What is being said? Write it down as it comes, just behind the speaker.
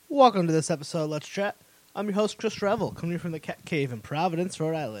Welcome to this episode of Let's Chat. I'm your host, Chris Revel, coming from the Cat Cave in Providence,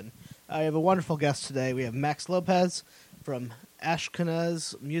 Rhode Island. I have a wonderful guest today. We have Max Lopez from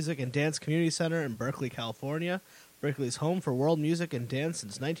Ashkenaz Music and Dance Community Center in Berkeley, California. Berkeley's home for world music and dance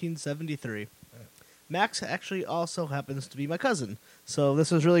since 1973. Max actually also happens to be my cousin, so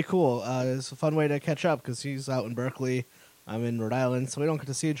this was really cool. It's a fun way to catch up because he's out in Berkeley, I'm in Rhode Island, so we don't get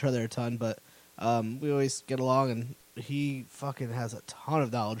to see each other a ton, but we always get along, and he fucking has a ton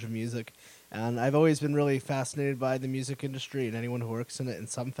of knowledge of music, and I've always been really fascinated by the music industry and anyone who works in it in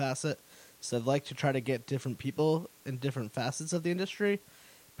some facet, so I'd like to try to get different people in different facets of the industry.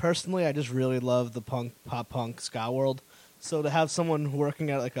 Personally, I just really love the punk, pop-punk, ska world, so to have someone working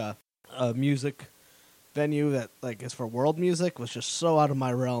at like a music venue that like is for world music was just so out of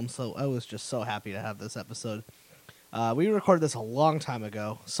my realm, so I was just so happy to have this episode. We recorded this a long time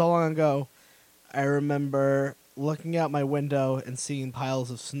ago, so long ago, I remember looking out my window and seeing piles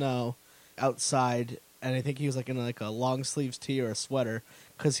of snow outside, and I think he was like in like a long sleeves tee or a sweater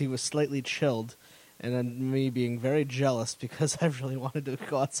because he was slightly chilled, and then me being very jealous because I really wanted to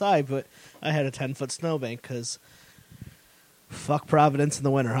go outside, but I had a 10-foot snowbank because fuck Providence in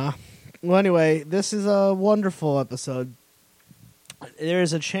the winter, huh? Well, anyway, this is a wonderful episode. There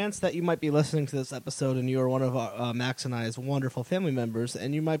is a chance that you might be listening to this episode and you are one of Max and I's wonderful family members,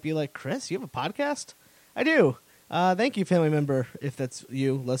 and you might be like, Chris, you have a podcast? I do. Thank you, family member, if that's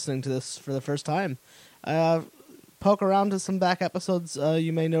you listening to this for the first time. Poke around to some back episodes.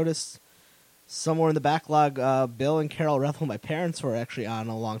 You may notice somewhere in the backlog, Bill and Carol Revel, my parents, were actually on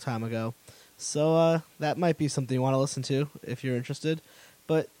a long time ago. So that might be something you want to listen to if you're interested.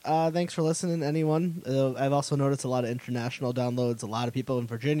 But thanks for listening, anyone. I've also noticed a lot of international downloads. A lot of people in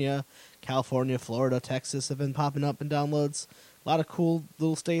Virginia, California, Florida, Texas have been popping up in downloads. A lot of cool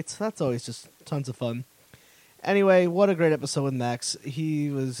little states. That's always just tons of fun. Anyway, what a great episode with Max.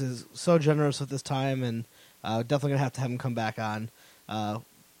 He was so generous with his time, and definitely going to have him come back on.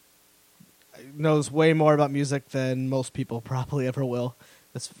 Knows way more about music than most people probably ever will.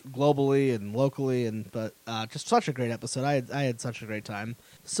 It's globally and locally, but just such a great episode. I had such a great time.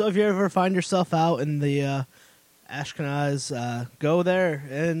 So if you ever find yourself out in the Ashkenaz, go there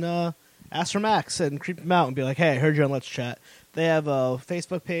and ask for Max and creep him out and be like, hey, I heard you on Let's Chat. They have a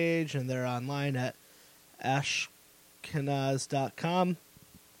Facebook page, and they're online at ashkenaz.com.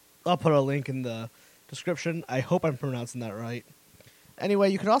 I'll put a link in the description. I hope I'm pronouncing that right. Anyway,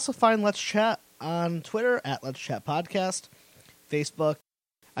 you can also find Let's Chat on Twitter at Let's Chat Podcast, Facebook.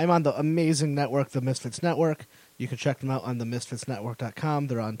 I'm on the amazing network, the Misfits Network. You can check them out on themisfitsnetwork.com.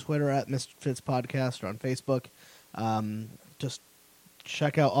 They're on Twitter at Misfits Podcast or on Facebook. Just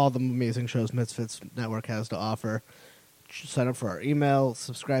check out all the amazing shows Misfits Network has to offer. Sign up for our email,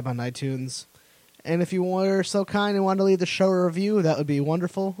 subscribe on iTunes. And if you were so kind and wanted to leave the show a review, that would be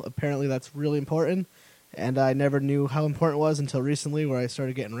wonderful. Apparently that's really important. And I never knew how important it was until recently where I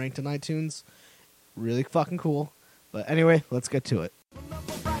started getting ranked in iTunes. Really fucking cool. But anyway, let's get to it.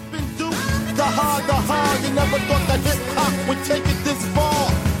 The hard, you never thought that hip-hop would take it this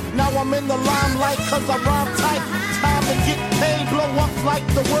far. Now I'm in the limelight cause I rhyme tight. Time to get paid, blow up like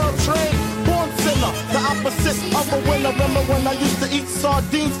the world trade. Born sinner, the opposite of a winner. Remember when I used to eat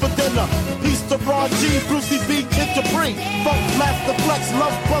sardines for dinner? Peace to Ron G, Brucey B, Kid Capri, Funk Master Flex,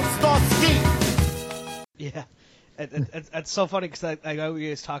 Love Bug, Star Ski. Yeah, it's so funny because I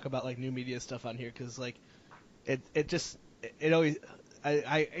always talk about like new media stuff on here because like it always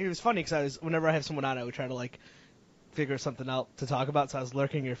it was funny because whenever I have someone on, I would try to like figure something out to talk about. So I was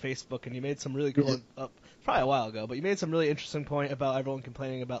lurking your Facebook, and you made some really cool probably a while ago, but you made some really interesting point about everyone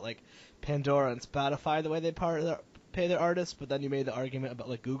complaining about like Pandora and Spotify the way they pay their artists, but then you made the argument about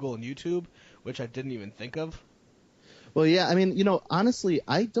like Google and YouTube, which I didn't even think of. Well, yeah, I mean, honestly,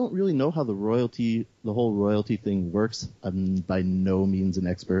 I don't really know how the whole royalty thing works. I'm by no means an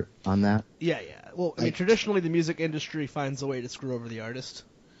expert on that. Yeah. Well, I mean, traditionally the music industry finds a way to screw over the artist.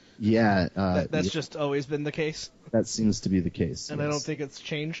 Yeah. That's just always been the case. That seems to be the case. And yes. I don't think it's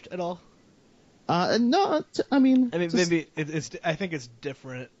changed at all. No, maybe it's. I think it's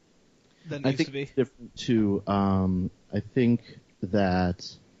different than it used to be. It's different too. I think that.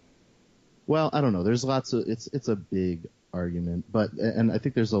 Well, I don't know. There's lots of it's a big argument, and I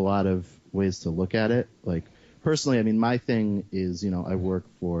think there's a lot of ways to look at it. Like personally, I mean, my thing is, I work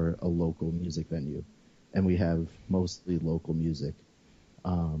for a local music venue, and we have mostly local music,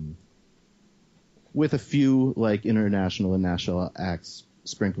 with a few like international and national acts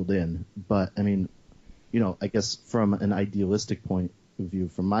sprinkled in. But I mean, I guess from an idealistic point of view,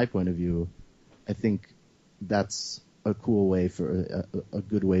 from my point of view, I think that's a cool way for a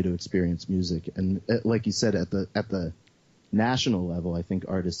good way to experience music. And like you said, at the national level, I think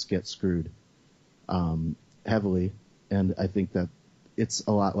artists get screwed heavily, and I think that it's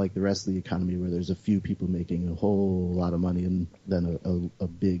a lot like the rest of the economy, where there's a few people making a whole lot of money and then a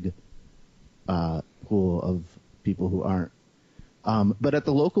big pool of people who aren't. But at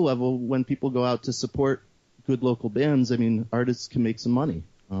the local level, when people go out to support good local bands, I mean, artists can make some money.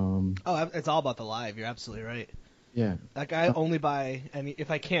 It's all about the live. You're absolutely right. Yeah. Like, I only buy any,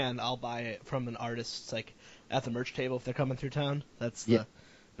 if I can, I'll buy it from an artist, like at the merch table if they're coming through town. That's the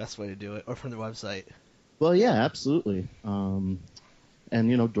best way to do it, or from their website. Well, yeah, absolutely. And,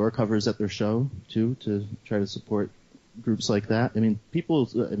 you know, door covers at their show, too, to try to support groups like that. I mean,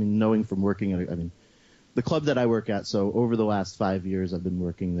 knowing from working at, the club that I work at, so over the last 5 years I've been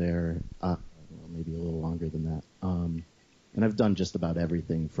working there, maybe a little longer than that. And I've done just about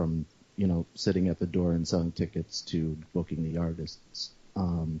everything from, you know, sitting at the door and selling tickets to booking the artists.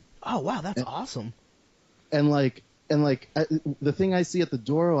 Oh, wow, that's awesome. And the thing I see at the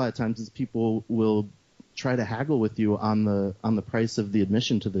door a lot of times is people will try to haggle with you on the price of the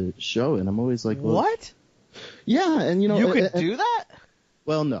admission to the show, and I'm always like, well, what? Yeah, and you know, you could do that?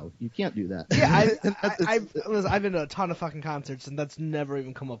 Well, no, you can't do that. Yeah, I've been to a ton of fucking concerts, and that's never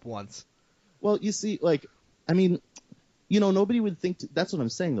even come up once. Well, you see, like, I mean, you know, nobody would think that's what I'm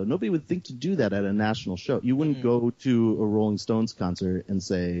saying, though. Nobody would think to do that at a national show. You wouldn't go to a Rolling Stones concert and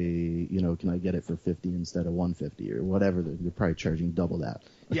say, you know, can I get it for $50 instead of $150 or whatever. You're probably charging double that.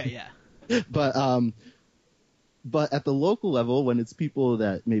 Yeah. But at the local level, when it's people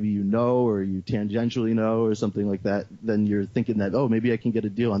that maybe you know or you tangentially know or something like that, then you're thinking that, oh, maybe I can get a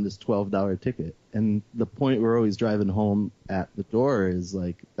deal on this $12 ticket. And the point we're always driving home at the door is,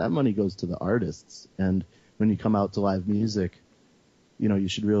 like, that money goes to the artists. And when you come out to live music, you know, you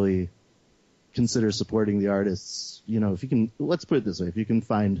should really consider supporting the artists. You know, if you can, let's put it this way, if you can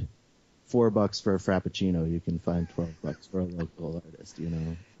find $4 for a Frappuccino, you can find $12 for a local artist, you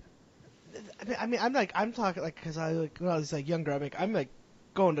know. I mean, I'm talking, like, because when I was, like, younger, I'm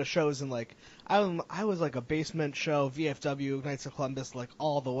going to shows and, like, I was, like, a basement show, VFW, Knights of Columbus, like,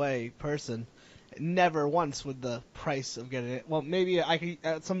 all the way person. Never once with the price of getting it. Well, maybe I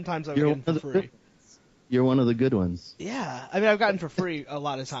could, sometimes I would get it for free. You're one of the good ones. Yeah. I mean, I've gotten for free a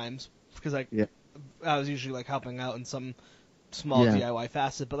lot of times, because, like, I was usually, like, helping out in some small DIY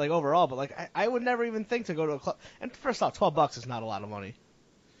facet, but, like, overall, I would never even think to go to a club. And first off, $12 is not a lot of money.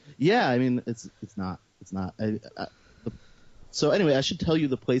 Yeah, I mean, it's not. So anyway, I should tell you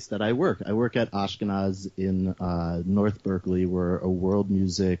the place that I work. I work at Ashkenaz in North Berkeley. We're a world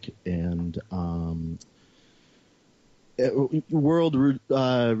music and world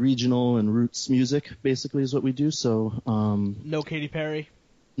regional and roots music, basically, is what we do. So no Katy Perry.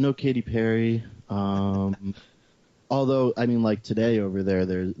 No Katy Perry. Although, I mean, like today over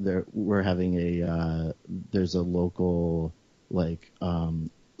there, we're having there's a local, like,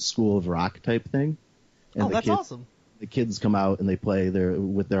 School of Rock type thing. And that's awesome. The kids come out and they play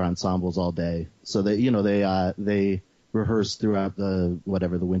with their ensembles all day. So they rehearse throughout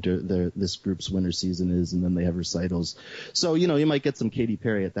this group's winter season is, and then they have recitals. So, you know, you might get some Katy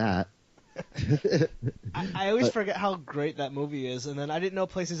Perry at that. I always forget how great that movie is, and then I didn't know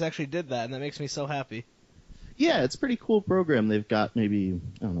places actually did that, and that makes me so happy. Yeah, it's a pretty cool program. They've got maybe,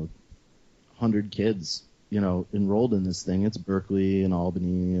 I don't know, 100 kids, you know, enrolled in this thing. It's Berkeley and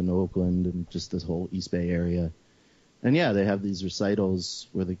Albany and Oakland and just this whole East Bay area. And yeah, they have these recitals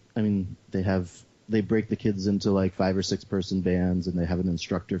where they break the kids into like 5 or 6 person bands, and they have an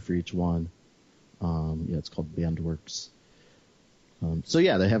instructor for each one. It's called Bandworks. So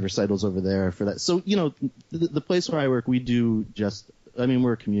yeah, they have recitals over there for that. So, you know, the place where I work, we do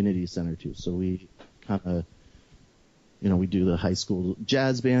we're a community center too. So we kind of, you know, we do the high school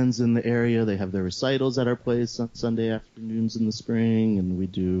jazz bands in the area. They have their recitals at our place on Sunday afternoons in the spring, and we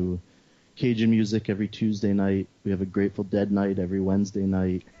do Cajun music every Tuesday night. We have a Grateful Dead night every Wednesday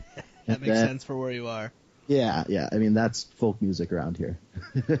night. That makes sense for where you are. Yeah. I mean, that's folk music around here.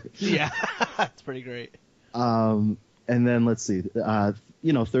 Yeah, that's pretty great. And then let's see,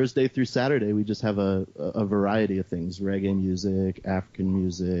 you know, Thursday through Saturday, we just have a variety of things: reggae music, African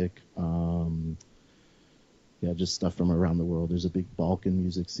music, just stuff from around the world. There's a big Balkan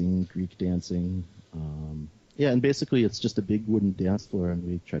music scene, Greek dancing. And basically it's just a big wooden dance floor, and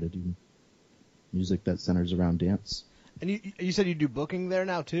we try to do music that centers around dance. And you said you do booking there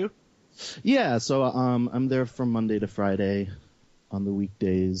now too? Yeah, so I'm there from Monday to Friday on the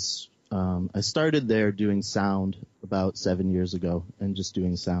weekdays. I started there doing sound about 7 years ago, and just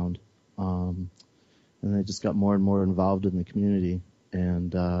doing sound. And I just got more and more involved in the community.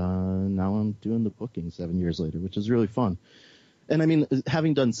 And now I'm doing the booking 7 years later, which is really fun. And I mean,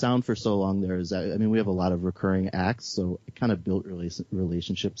 having done sound for so long, we have a lot of recurring acts, so I kind of built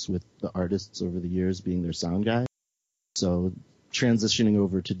relationships with the artists over the years, being their sound guy. So transitioning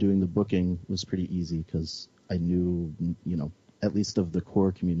over to doing the booking was pretty easy because I knew, at least of the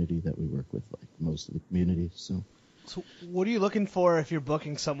core community that we work with, like most of the community. So what are you looking for if you're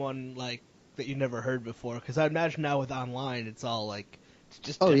booking someone like that you never heard before? Because I imagine now with online, it's all like it's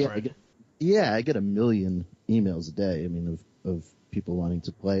just different. I get a million emails a day. I mean, of people wanting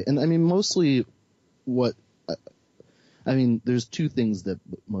to play, and I mean, mostly there's two things that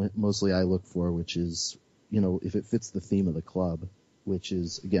mostly I look for, which is, if it fits the theme of the club, which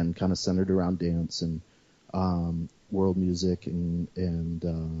is again kind of centered around dance and world music and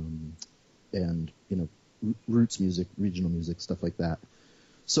roots music, regional music, stuff like that.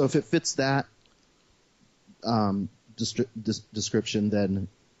 So if it fits that description, then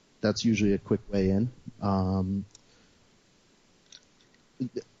that's usually a quick way in.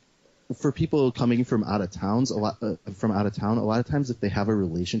 For people coming from out of town, a lot of times if they have a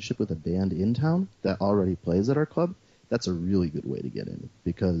relationship with a band in town that already plays at our club, that's a really good way to get in,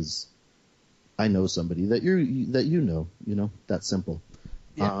 because I know somebody that that's simple.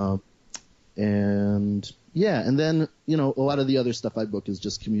 Yeah. And then, a lot of the other stuff I book is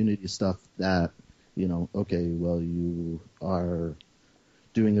just community stuff that, okay, well, you are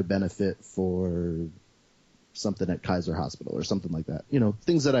doing a benefit for something at Kaiser Hospital or something like that.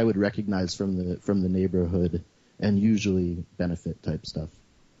 Things that I would recognize from the neighborhood, and usually benefit type stuff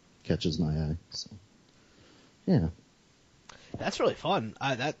catches my eye. So, yeah. That's really fun.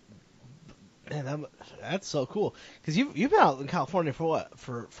 That's so cool. Because you've been out in California for what?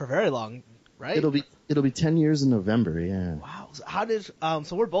 For very long, right? It'll be 10 years in November. Yeah. Wow. So how did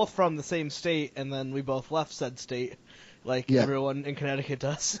so we're both from the same state, and then we both left said state, like everyone in Connecticut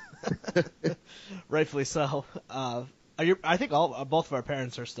does. Rightfully so. I think both of our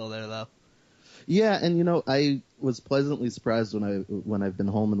parents are still there though. Yeah, and I was pleasantly surprised when I've been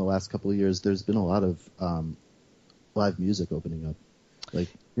home in the last couple of years. There's been a lot of live music opening up. Like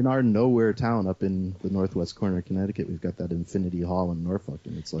in our nowhere town up in the northwest corner of Connecticut, we've got that Infinity Hall in Norfolk,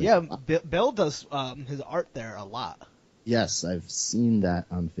 and it's like Bill does his art there a lot. Yes, I've seen that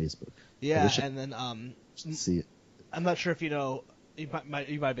on Facebook. Yeah, and then see it. I'm not sure if you know. You might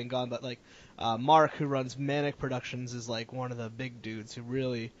have been gone, but like Mark, who runs Manic Productions, is like one of the big dudes who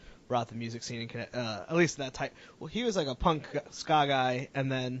really brought the music scene in at least that type. Well, he was like a punk ska guy,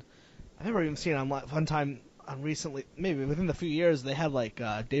 and then I remember even seeing one time recently, maybe within the few years, they had like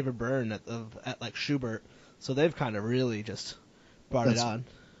David Byrne at like Schubert, so they've kind of really just brought it on.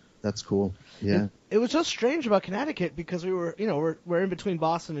 That's cool. Yeah. It was just strange about Connecticut because we were, we're in between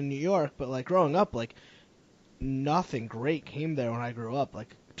Boston and New York, but like growing up, like nothing great came there when I grew up.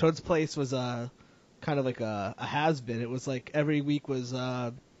 Like Toad's Place was kind of like a has-been. It was like every week was.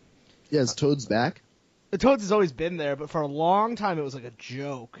 Is Toad's back? Toad's has always been there, but for a long time it was like a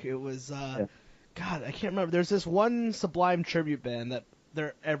joke. It was. God, I can't remember. There's this one Sublime tribute band that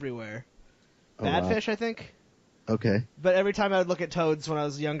they're everywhere. Badfish, I think. Okay. But every time I would look at Toads when I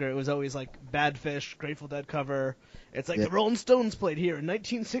was younger, it was always like Badfish, Grateful Dead cover. It's like the Rolling Stones played here in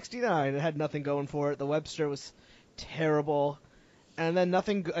 1969. It had nothing going for it. The Webster was terrible. And then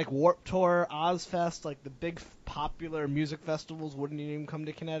nothing like Warped Tour, Ozfest, like the big popular music festivals wouldn't even come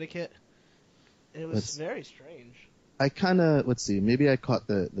to Connecticut. It was very strange. I kind of, maybe I caught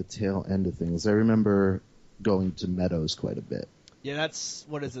the tail end of things. I remember going to Meadows quite a bit. Yeah,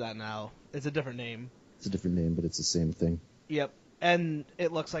 what is that now? It's a different name. It's a different name, but it's the same thing. Yep, and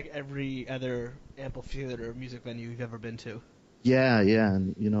it looks like every other amphitheater music venue you've ever been to. Yeah,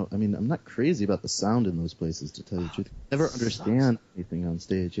 and I'm not crazy about the sound in those places, to tell you the truth. I never understand anything on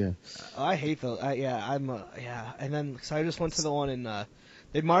stage. Yeah. I hate those. And then so I just went to the one in.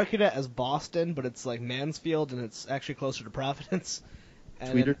 They market it as Boston, but it's like Mansfield, and it's actually closer to Providence.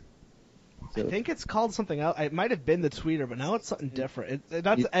 And Tweeter? I think it's called something else. It might have been the Tweeter, but now it's something different.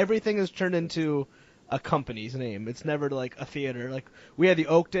 Everything is turned into a company's name. It's never like a theater. Like we had the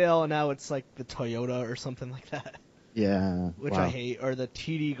Oakdale, and now it's like the Toyota or something like that. Yeah. Which I hate. Or the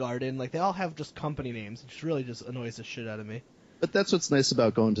TD Garden. Like they all have just company names. It really just annoys the shit out of me. But that's what's nice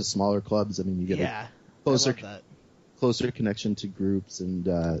about going to smaller clubs. I mean, you get a closer connection to groups, and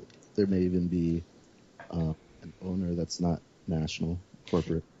there may even be an owner that's not national,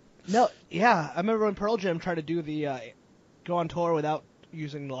 corporate. No, yeah. I remember when Pearl Jam tried to do the go on tour without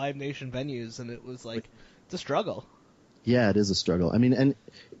using the Live Nation venues, and it was like it's a struggle. Yeah, it is a struggle. I mean, and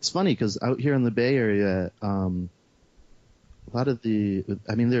it's funny because out here in the Bay Area, a lot of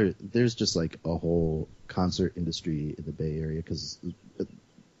there's just like a whole concert industry in the Bay Area because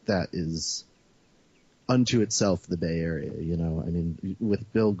that is unto itself the Bay Area. You know, I mean,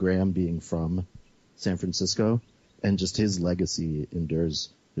 with Bill Graham being from San Francisco, and just his legacy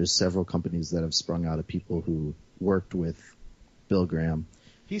endures. There's several companies that have sprung out of people who worked with Bill Graham.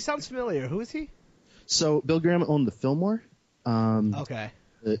 He sounds familiar. Who is he? So Bill Graham owned the Fillmore. Okay.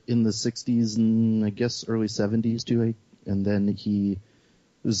 In the 60s and I guess early 70s too. And then he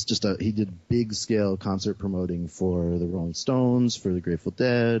did big scale concert promoting for the Rolling Stones, for the Grateful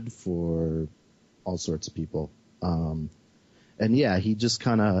Dead, for all sorts of people. And yeah, he just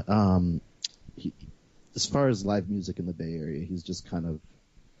kind of, as far as live music in the Bay Area, he's just kind of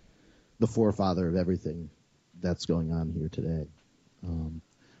the forefather of everything that's going on here today.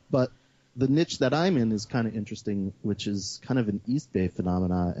 But the niche that I'm in is kind of interesting, which is kind of an East Bay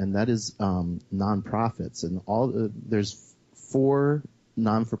phenomena, and that is nonprofits. And there's 4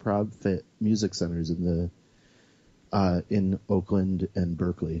 non-for-profit music centers in Oakland and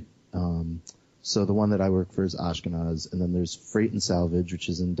Berkeley. So the one that I work for is Ashkenaz, and then there's Freight and Salvage, which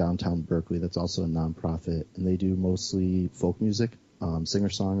is in downtown Berkeley. That's also a nonprofit, and they do mostly folk music,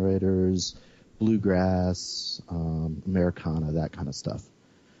 singer-songwriters, bluegrass, Americana, that kind of stuff.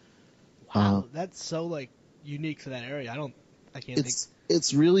 Wow, that's so like unique to that area. I can't think.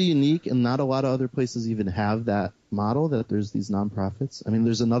 It's really unique, and not a lot of other places even have that model. That there's these nonprofits. I mean,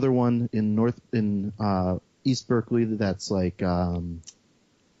 there's another one in East Berkeley that's like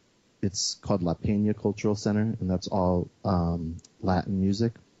it's called La Peña Cultural Center, and that's all Latin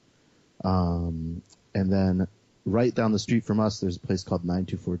music. And then right down the street from us, there's a place called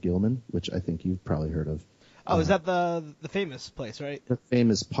 924 Gilman, which I think you've probably heard of. Oh, is that the famous place, right? The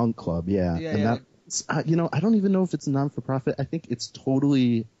famous punk club, yeah. Yeah, and yeah. That's, I don't even know if it's non-for-profit. I think it's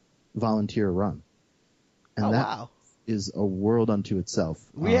totally volunteer-run. And that is a world unto itself.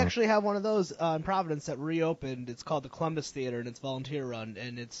 We actually have one of those in Providence that reopened. It's called the Columbus Theater, and it's volunteer-run,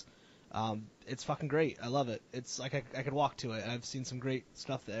 and it's fucking great. I love it. It's like I could walk to it. I've seen some great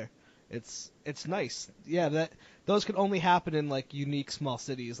stuff there. It's nice. Yeah, those could only happen in like unique small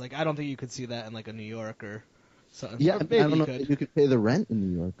cities. Like I don't think you could see that in like a New York or something. Yeah, Or maybe I don't know you if could. you could pay the rent in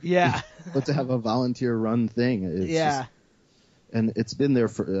New York. Yeah. But to have a volunteer-run thing, it's Yeah. and it's been there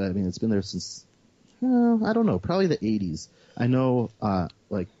it's been there since, I don't know, probably the 80s. I know,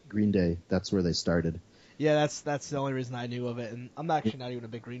 like Green Day, that's where they started. Yeah, that's the only reason I knew of it, and I'm actually not even a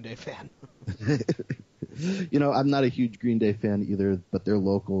big Green Day fan. I'm not a huge Green Day fan either, but they're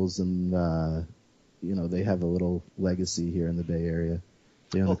locals, and they have a little legacy here in the Bay Area.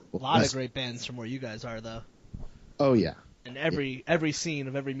 A lot of great bands from where you guys are, though. Oh yeah. And every scene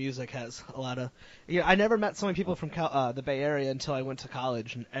of every music has a lot of. I never met so many people from the Bay Area until I went to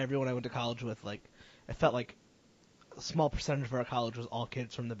college, and everyone I went to college with, like, I felt like a small percentage of our college was all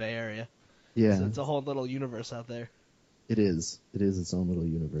kids from the Bay Area. Yeah. So it's a whole little universe out there. It is. It is its own little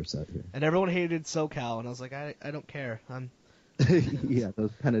universe out here. And everyone hated SoCal, and I was like, I don't care. Yeah,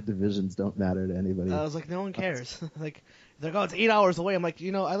 those kind of divisions don't matter to anybody. I was like, no one cares. Like, they're going, it's 8 hours away. I'm like,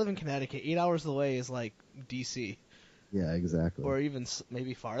 I live in Connecticut. 8 hours away is like D.C. Yeah, exactly. Or even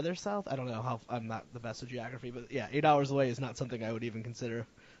maybe farther south. I don't know I'm not the best at geography, but yeah, 8 hours away is not something I would even consider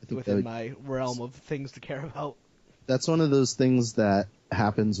within my realm of things to care about. That's one of those things that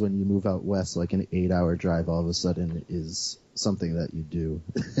happens when you move out west, like an 8-hour drive all of a sudden is something that you do.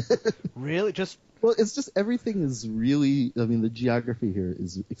 Really? Well, it's just everything is really, the geography here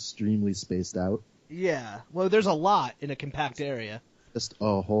is extremely spaced out. Yeah. Well, there's a lot in a compact area. Just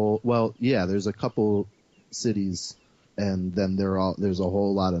there's a couple cities, and then there's a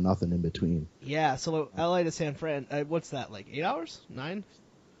whole lot of nothing in between. Yeah, so LA to San Fran, what's that, like 8 hours? 9?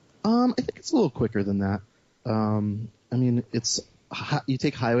 I think it's a little quicker than that. You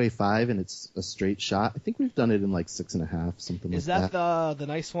take Highway 5 and it's a straight shot. I think we've done it in like 6.5, something Is like that. Is that the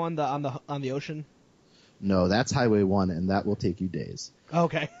nice one on the ocean? No, that's Highway 1, and that will take you days.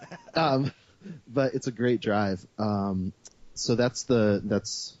 Okay. But it's a great drive. So that's the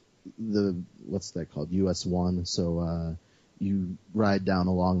what's that called? US 1. So you ride down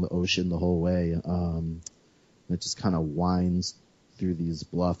along the ocean the whole way. It just kind of winds through these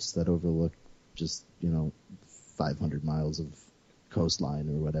bluffs that overlook just 500 miles of coastline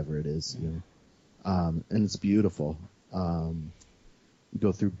or whatever it is. And it's beautiful. You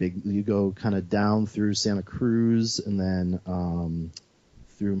go kind of down through Santa Cruz and then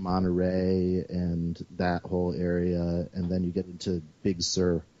through Monterey and that whole area, and then you get into Big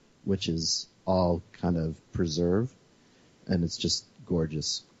Sur, which is all kind of preserve, and it's just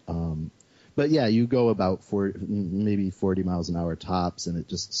gorgeous. But yeah, you go about maybe 40 miles an hour tops, and it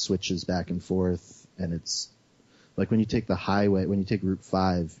just switches back and forth, and it's like when you take Route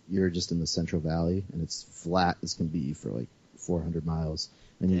 5, you're just in the Central Valley, and it's flat as can be for like 400 miles.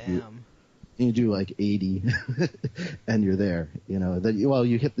 And Damn. you do like 80 and you're there, you know. Then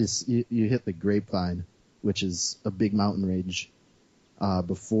you hit you hit the Grapevine, which is a big mountain range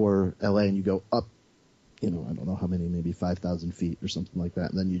before LA, and you go up, you know, I don't know how many, maybe 5,000 feet or something like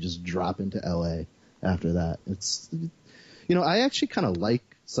that, and then you just drop into LA after that. It's, you know, I actually kind of like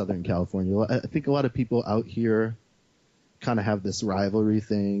Southern California. I think a lot of people out here kind of have this rivalry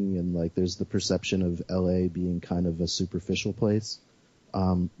thing, and like there's the perception of LA being kind of a superficial place.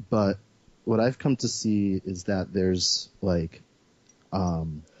 But what I've come to see is that there's like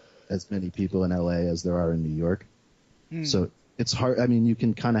as many people in LA as there are in New York. So it's hard. I mean, you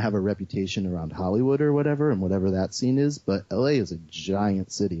can kind of have a reputation around Hollywood or whatever, and whatever that scene is, but LA is a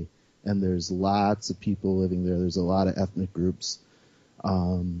giant city, and there's lots of people living there. There's a lot of ethnic groups.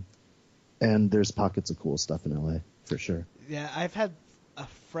 And there's pockets of cool stuff in LA for sure. Yeah, I've had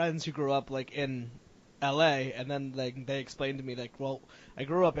friends who grew up like in LA, and then like they explained to me like, well, I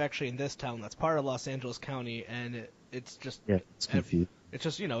grew up actually in this town that's part of Los Angeles County, and it's just it's confused. It's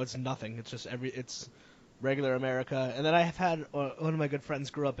just, you know, it's nothing. It's just it's regular America. And then I have had one of my good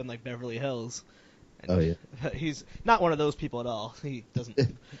friends grew up in like Beverly Hills. And Oh yeah. He's not one of those people at all. He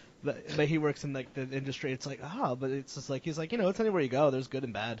doesn't. But he works in like the industry. It's like, but it's just like he's like, you know, it's anywhere you go. There's good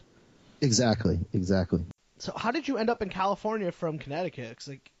and bad. Exactly. So how did you end up in California from Connecticut? 'Cause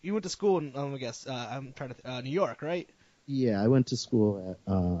like you went to school in, I guess I'm trying to New York, right? Yeah, I went to school at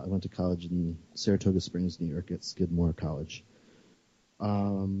I went to college in Saratoga Springs, New York, at Skidmore College.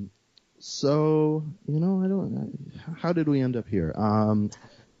 So, you know, how did we end up here?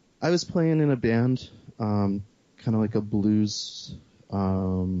 I was playing in a band, kind of like a blues,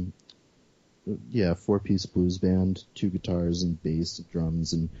 4-piece blues band, 2 guitars and bass,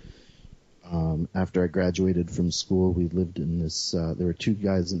 drums, and after I graduated from school, we lived in this. There were 2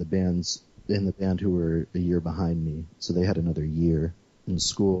 guys in the band who were a year behind me, so they had another year in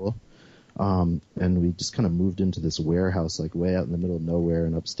school, and we just kind of moved into this warehouse, like way out in the middle of nowhere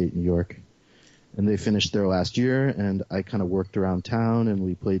in upstate New York. And they finished their last year, and I kind of worked around town, and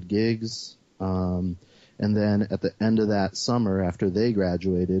we played gigs. And then at the end of that summer, after they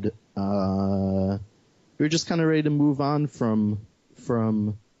graduated, we were just kind of ready to move on from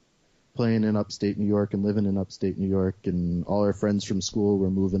playing in upstate New York and living in upstate New York, and all our friends from school were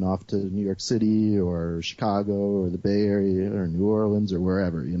moving off to New York City or Chicago or the Bay Area or New Orleans or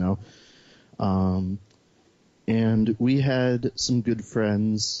wherever, you know. And we had some good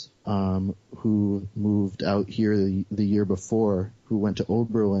friends who moved out here the year before, who went to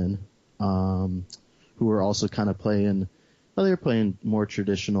Oberlin, who were also kind of playing, they were playing more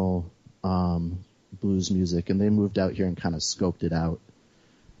traditional blues music, and they moved out here and kind of scoped it out.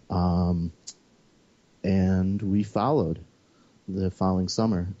 And we followed the following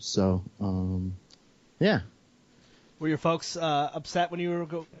summer. So, yeah. Were your folks upset when you were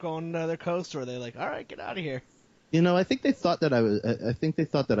going to their coast, or were they like, all right, get out of here? You know, I think they thought that I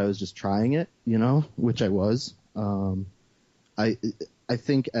was just trying it, you know, which I was. I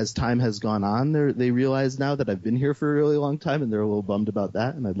think as time has gone on, they realize now that I've been here for a really long time, and they're a little bummed about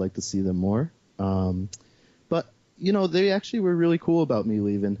that, and I'd like to see them more. But you know, they actually were really cool about me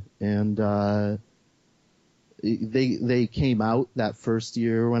leaving, and they came out that first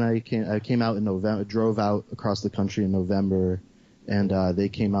year when I came out in November, drove out across the country in November, and they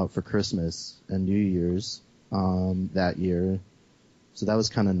came out for Christmas and New Year's that year. So that was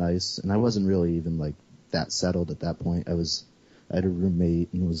kind of nice, and I wasn't really even like that settled at that point. I had a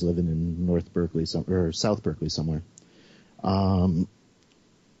roommate and was living in South Berkeley somewhere.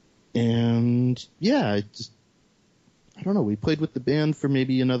 And yeah, I don't know. We played with the band for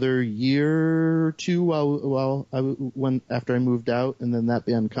maybe another year or two after I moved out, and then that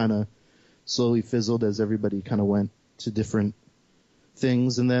band kind of slowly fizzled as everybody kind of went to different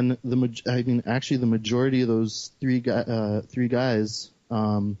things. And then the majority of those three guys,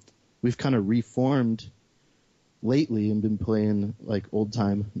 we've kind of reformed lately and been playing like old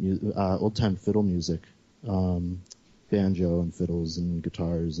time fiddle music, banjo and fiddles and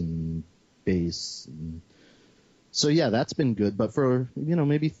guitars and bass. And so yeah, that's been good. But for, you know,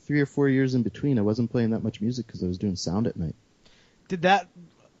 maybe 3 or 4 years in between, I wasn't playing that much music because I was doing sound at night.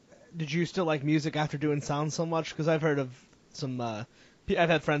 Did you still like music after doing sound so much? Because I've heard of some, I've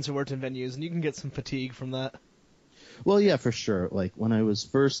had friends who worked in venues, and you can get some fatigue from that. Well, yeah, for sure. Like when I was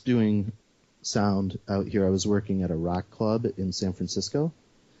first doing sound out here, I was working at a rock club in San Francisco,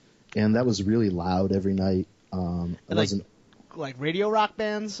 and that was really loud every night. Like radio rock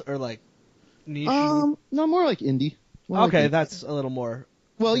bands or like niche? No, more like indie. Okay, that's a little more.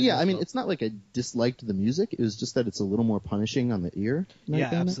 Well, yeah, I mean, it's not like I disliked the music. It was just that it's a little more punishing on the ear. Yeah,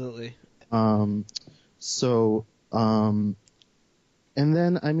 absolutely. And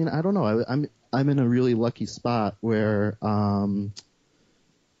then, I mean, I don't know. I'm in a really lucky spot where I've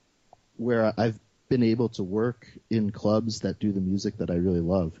been able to work in clubs that do the music that I really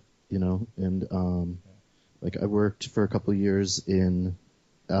love, you know. And like I worked for a couple of years in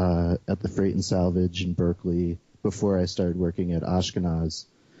at the Freight and Salvage in Berkeley before I started working at Ashkenaz.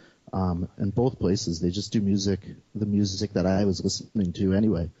 And both places, they just do the music that I was listening to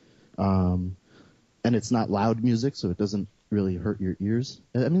anyway. And it's not loud music, so it doesn't really hurt your ears.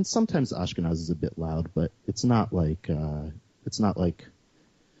 I mean, sometimes Ashkenaz is a bit loud, but it's not like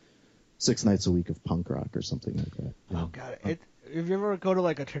 6 nights a week of punk rock or something like that. Oh god! If you ever go to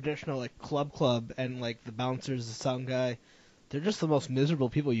like a traditional like club and like the bouncer's the sound guy, they're just the most miserable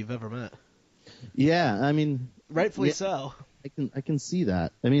people you've ever met. Yeah, I mean, rightfully so. I can see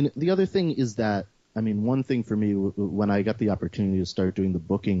that. I mean, the other thing is that, I mean, one thing for me when I got the opportunity to start doing the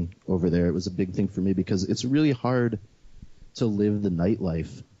booking over there, it was a big thing for me because it's really hard to live the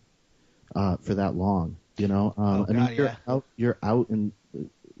nightlife for that long. You know, I mean, you're out, and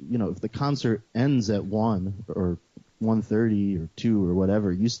you know, if the concert ends at 1 or 1:30 or 2 or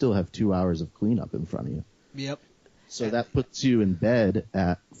whatever, you still have 2 hours of cleanup in front of you. Yep. So that puts you in bed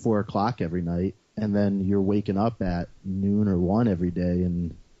at 4 o'clock every night, and then you're waking up at noon or 1 every day,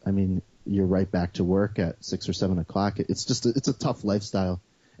 and I mean, you're right back to work at 6 or 7 o'clock. It's just it's a tough lifestyle,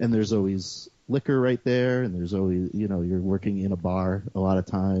 and there's always liquor right there, and there's always, you know, you're working in a bar a lot of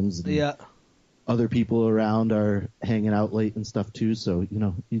times. And yeah. Other people around are hanging out late and stuff too, so you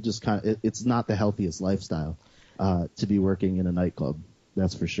know, you just kind of it's not the healthiest lifestyle to be working in a nightclub.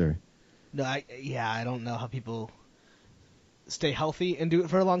 That's for sure. No, I don't know how people stay healthy and do it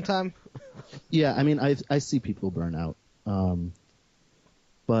for a long time. Yeah, I mean, I see people burn out,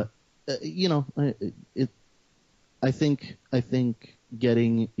 but you know, I think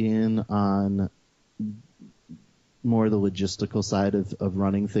getting in on more the logistical side of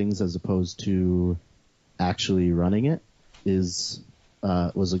running things as opposed to actually running it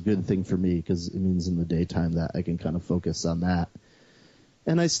was a good thing for me, because it means in the daytime that I can kind of focus on that.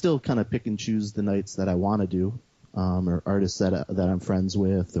 And I still kind of pick and choose the nights that I want to do, or artists that I'm friends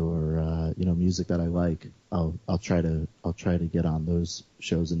with, or you know, music that I like. I'll try to get on those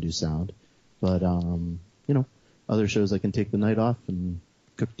shows and do sound. But you know, other shows I can take the night off and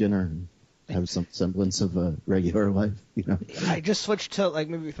cook dinner and have some semblance of a regular life, you know. I just switched to, like,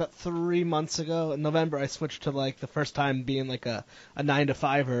 maybe about 3 months ago in November. I switched to, like, the first time being like a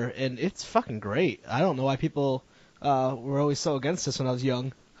 9-to-5-er, and it's fucking great. I don't know why people were always so against this when I was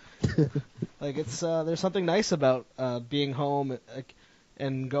young. Like, it's there's something nice about being home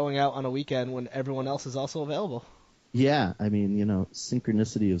and going out on a weekend when everyone else is also available. Yeah, I mean, you know,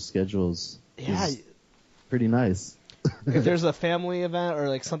 synchronicity of schedules is pretty nice. If there's a family event or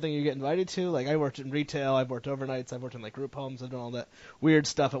like something you get invited to, like I worked in retail, I've worked overnights, I've worked in like group homes, I've done all that weird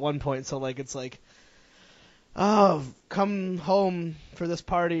stuff at one point. So like it's like, oh, come home for this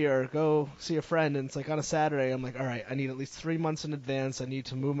party or go see a friend, and it's like on a Saturday. I'm like, all right, I need at least 3 months in advance. I need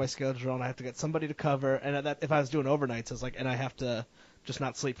to move my schedule, and I have to get somebody to cover. And at that, if I was doing overnights, it's like, and I have to just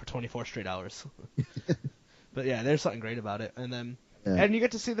not sleep for 24 straight hours. But yeah, there's something great about it. And then and you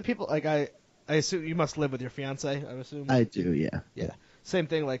get to see the people. Like I assume you must live with your fiance, I assume. I do, yeah. Yeah. Same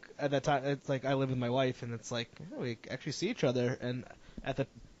thing, like, at that time, it's like I live with my wife, and it's like, oh, we actually see each other, and at the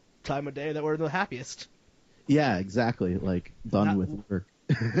time of day that we're the happiest. Yeah, exactly, like, done with work.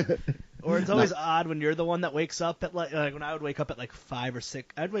 Or it's always odd when you're the one that wakes up at, like when I would wake up at, like, 5 or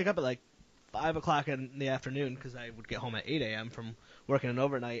 6, I'd wake up at, like, 5 o'clock in the afternoon, because I would get home at 8 a.m. from working an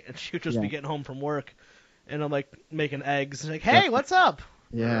overnight, and she would just be getting home from work, and I'm, like, making eggs, and like, hey, what's up?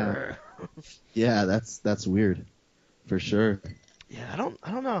 Yeah. Yeah, that's weird, for sure. Yeah, I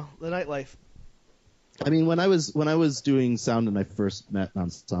don't know the nightlife. I mean, when I was doing sound and I first met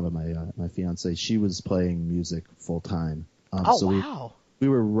Ensemble, my fiance, she was playing music full time. So wow. We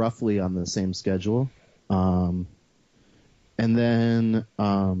were roughly on the same schedule. And then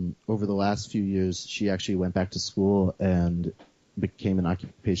over the last few years, she actually went back to school and became an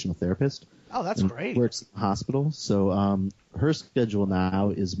occupational therapist. Oh, that's great. Works in the hospital. So her schedule now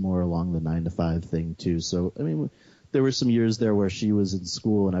is more along the 9-to-5 thing too. So I mean, there were some years there where she was in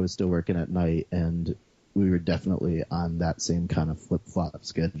school and I was still working at night, and we were definitely on that same kind of flip-flop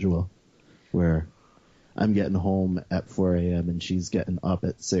schedule where I'm getting home at 4 a.m. and she's getting up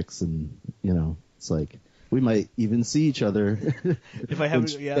at 6, and you know, it's like we might even see each other if I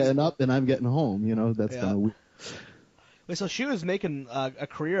haven't getting up and I'm getting home. You know, that's kind of weird. Wait, so she was making a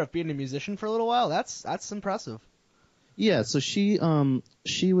career of being a musician for a little while? That's impressive. Yeah, so she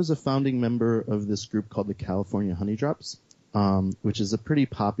was a founding member of this group called the California Honeydrops, which is a pretty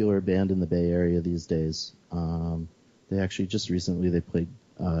popular band in the Bay Area these days. They actually just recently they played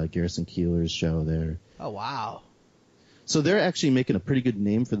Garrison Keillor's show there. Oh, wow. So they're actually making a pretty good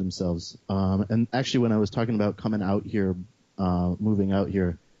name for themselves. And actually, when I was talking about coming out here, moving out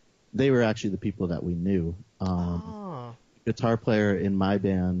here, they were actually the people that we knew. Guitar player in my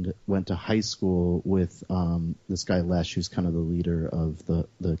band went to high school with this guy Lesh, who's kind of the leader of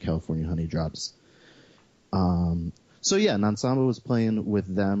the California Honey Drops. So yeah, Nansamba was playing with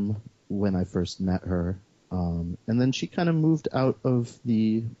them when I first met her. And then she kind of moved out of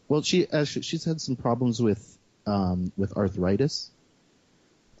she's had some problems with arthritis.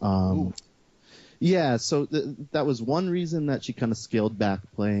 Yeah, so that was one reason that she kind of scaled back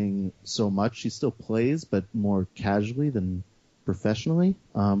playing so much. She still plays, but more casually than professionally.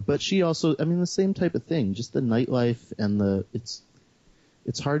 But she also, I mean, the same type of thing, just the nightlife and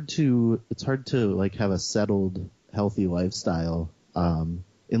it's hard to like have a settled, healthy lifestyle,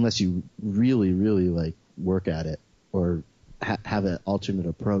 unless you really, really like work at it or have an alternate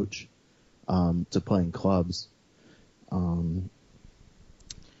approach, to playing clubs.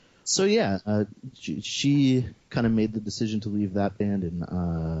 So yeah, she kind of made the decision to leave that band in,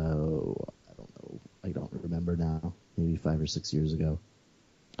 I don't remember now, maybe 5 or 6 years ago.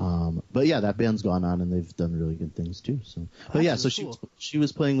 But yeah, that band's gone on and they've done really good things too. So, but yeah, so cool. she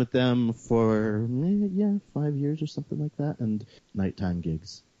was playing with them for 5 years or something like that, and nighttime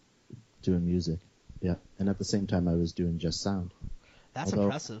gigs, doing music. Yeah, and at the same time I was doing Just Sound. That's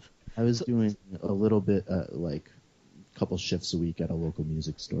impressive. I was doing a little bit, like couple shifts a week at a local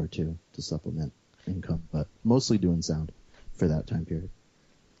music store too to supplement income, but mostly doing sound for that time period.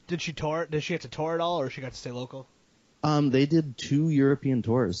 Did she tour? Did she have to tour at all, or she got to stay local? They did 2 European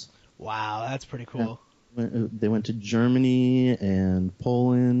tours. Wow, that's pretty cool. Yeah. They went to Germany and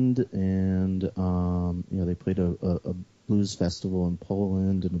Poland, and they played a blues festival in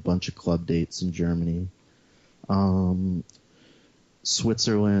Poland and a bunch of club dates in Germany,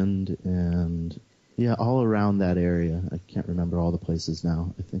 Switzerland, and yeah, all around that area. I can't remember all the places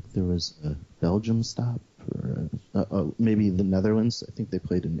now. I think there was a Belgium stop, or maybe the Netherlands. I think they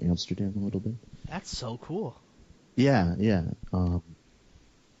played in Amsterdam a little bit. That's so cool. Yeah.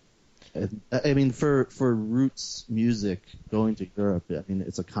 I mean, for roots music, going to Europe, I mean,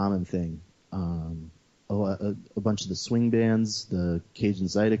 it's a common thing. A bunch of the swing bands, the Cajun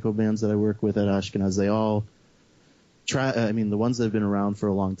Zydeco bands that I work with at Ashkenaz, they all try. I mean, the ones that have been around for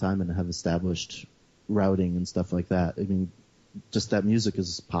a long time and have established routing and stuff like that. I mean, just that music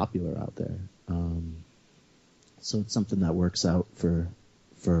is popular out there. So it's something that works out for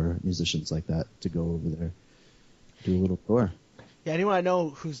musicians like that to go over there, do a little tour. Yeah, anyone I know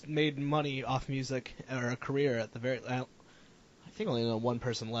who's made money off music or a career at the I think only know one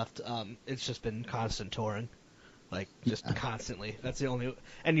person left. It's just been constant touring, like just constantly. That's the only.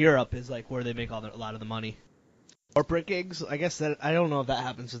 And Europe is like where they make a lot of the money. Corporate gigs, I guess that I don't know if that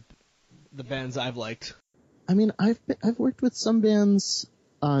happens with the bands I've liked. I mean, I've worked with some bands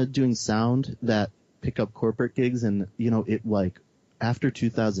doing sound that pick up corporate gigs, and it like after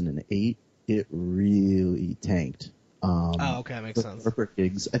 2008, it really tanked. Okay, that makes sense. Corporate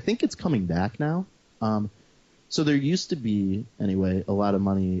gigs, I think it's coming back now. So there used to be, anyway, a lot of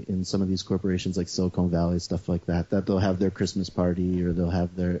money in some of these corporations like Silicon Valley, stuff like that they'll have their Christmas party or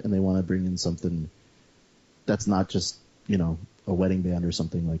and they want to bring in something that's not just, a wedding band or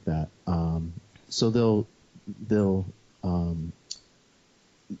something like that. So they'll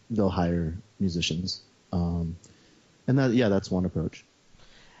hire musicians. And that's one approach.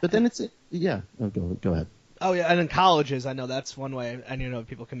 But then go ahead. Oh yeah, and in colleges, I know that's one way, and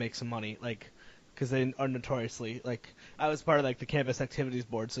people can make some money, like, because they are notoriously, like, I was part of like the campus activities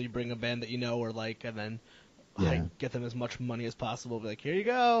board, so you bring a band that you know or like, and then get them as much money as possible. Be like, here you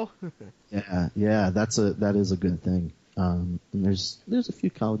go. yeah, that is a good thing. And there's a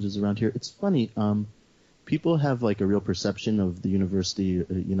few colleges around here. It's funny. People have like a real perception of the university.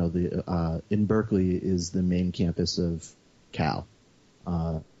 In Berkeley is the main campus of Cal,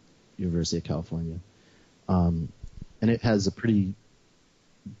 University of California. And it has a pretty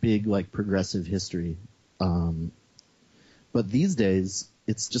big, like, progressive history. But these days,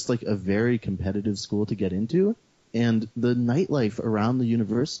 it's just like a very competitive school to get into. And the nightlife around the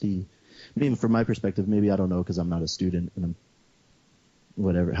university, I mean, from my perspective, maybe I don't know because I'm not a student and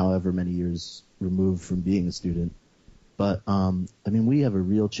I'm however many years removed from being a student. But, I mean, we have a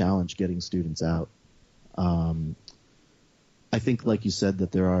real challenge getting students out. I think, like you said,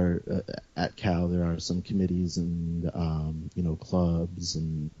 that there are at Cal there are some committees and clubs,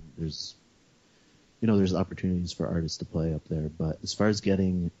 and there's opportunities for artists to play up there. But as far as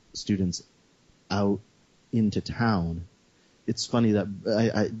getting students out into town, it's funny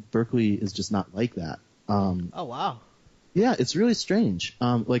that Berkeley is just not like that. Oh wow! Yeah, it's really strange.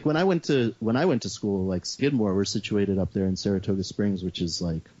 Like when I went to school, like Skidmore, we're situated up there in Saratoga Springs, which is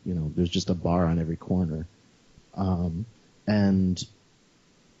like, there's just a bar on every corner. And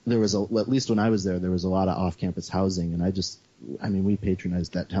there was at least when I was there was a lot of off-campus housing, and we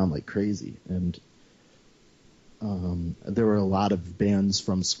patronized that town like crazy. And there were a lot of bands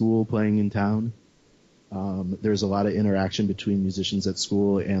from school playing in town. There's a lot of interaction between musicians at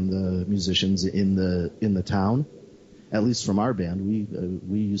school and the musicians in the town. At least from our band,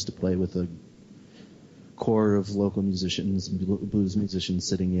 we used to play with a core of local musicians and blues musicians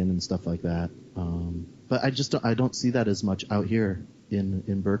sitting in and stuff like that. But I don't see that as much out here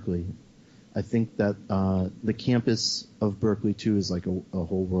in Berkeley. I think that the campus of Berkeley too is like a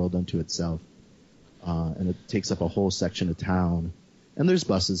whole world unto itself, and it takes up a whole section of town. And there's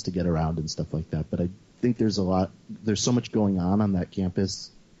buses to get around and stuff like that. But I think there's so much going on that campus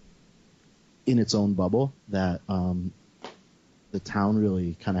in its own bubble that the town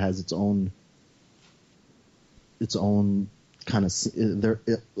really kind of has its own kind of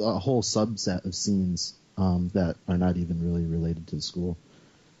a whole subset of scenes that are not even really related to the school,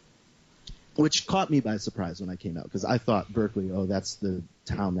 which caught me by surprise when I came out, because I thought Berkeley, that's the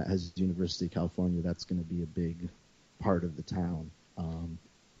town that has University of California, that's going to be a big part of the town,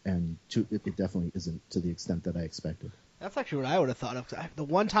 and it definitely isn't to the extent that I expected. That's actually what I would have thought of. The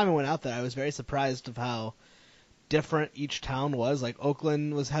one time I went out there, I was very surprised of how different each town was. Like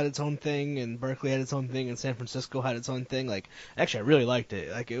Oakland had its own thing, and Berkeley had its own thing, and San Francisco had its own thing. Like, actually, I really liked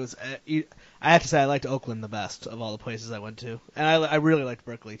it. Like, it was. I have to say, I liked Oakland the best of all the places I went to, and I really liked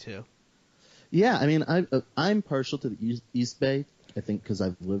Berkeley too. Yeah, I mean, I'm partial to the East Bay. I think because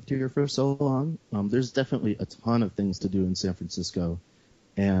I've lived here for so long. There's definitely a ton of things to do in San Francisco,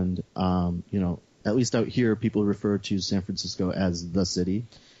 and at least out here, people refer to San Francisco as the city,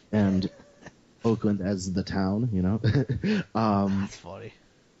 and Oakland as the town, That's funny.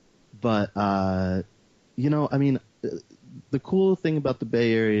 But, I mean, the cool thing about the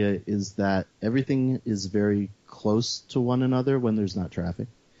Bay Area is that everything is very close to one another when there's not traffic.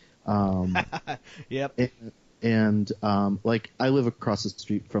 Yep. And like, I live across the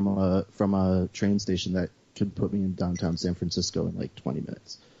street from a train station that could put me in downtown San Francisco in like 20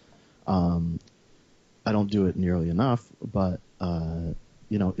 minutes. I don't do it nearly enough, but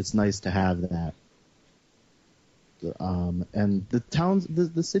it's nice to have that. And the towns,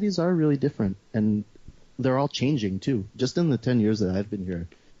 the cities are really different, and they're all changing too. Just in the 10 years that I've been here,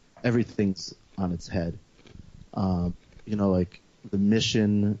 everything's on its head. Like the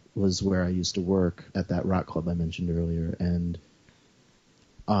Mission was where I used to work at that rock club I mentioned earlier, and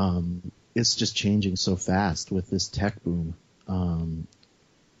it's just changing so fast with this tech boom.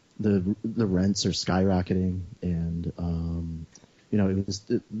 The rents are skyrocketing, and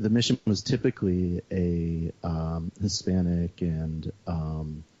the Mission was typically a Hispanic and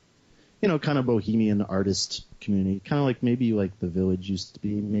kind of bohemian artist community, kind of like maybe like the Village used to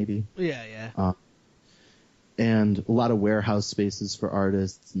be, maybe. Yeah. And a lot of warehouse spaces for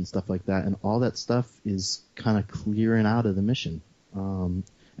artists and stuff like that, and all that stuff is kind of clearing out of the Mission, and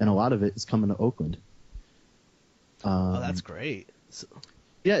a lot of it is coming to Oakland. That's great.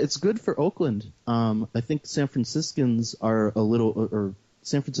 Yeah, it's good for Oakland. I think San Franciscans or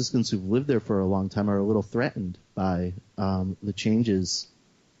San Franciscans who've lived there for a long time are a little threatened by the changes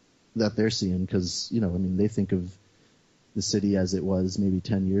that they're seeing, because they think of the city as it was maybe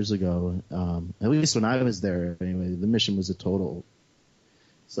 10 years ago. At least when I was there, anyway, the Mission was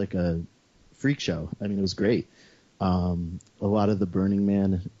it's like a freak show. I mean, it was great. A lot of the Burning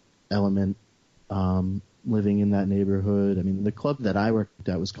Man element living in that neighborhood. I mean, the club that I worked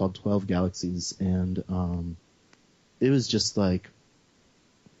at was called 12 Galaxies, and it was just like,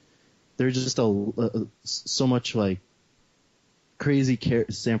 there's just so much like crazy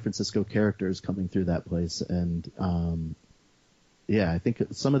San Francisco characters coming through that place, and I think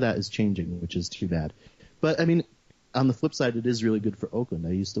some of that is changing, which is too bad. But I mean, on the flip side, it is really good for Oakland.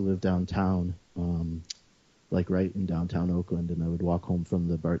 I used to live downtown, like right in downtown Oakland, and I would walk home from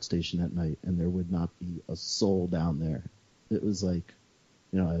the BART station at night, and there would not be a soul down there. It was like,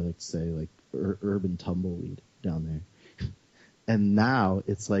 I like to say like urban tumbleweed down there. And now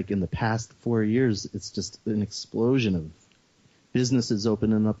it's like in the past 4 years, it's just an explosion of businesses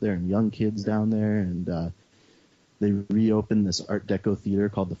opening up there and young kids down there, and they reopened this Art Deco theater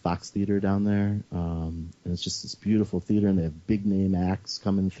called the Fox Theater down there, and it's just this beautiful theater, and they have big name acts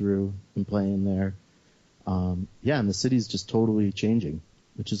coming through and playing there. And the city's just totally changing,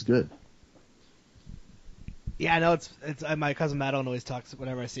 which is good. Yeah, I know it's my cousin Madeline always talks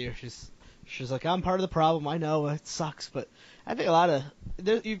whenever I see her. She's like, I'm part of the problem. I know it sucks, but I think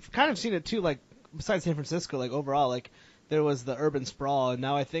you've kind of seen it too. Like besides San Francisco, like overall, like there was the urban sprawl, and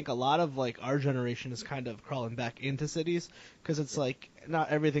now I think a lot of like our generation is kind of crawling back into cities because it's like not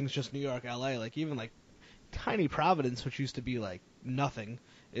everything's just New York, LA. Like even like tiny Providence, which used to be like nothing,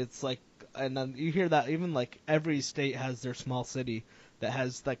 it's like, and then you hear that even like every state has their small city that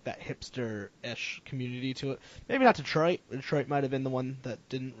has like that hipster-ish community to it. Maybe not Detroit. Detroit might have been the one that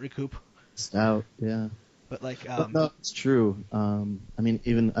didn't recoup. Out, yeah. But like, But no, it's true. I mean,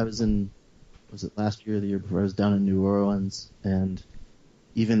 even I was it last year or the year before? I was down in New Orleans, and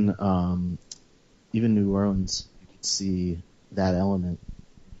even New Orleans, you could see that element.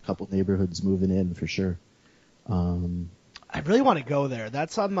 A couple neighborhoods moving in for sure. I really want to go there.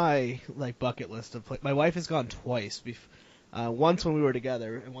 That's on my like bucket list of. My wife has gone twice. Once when we were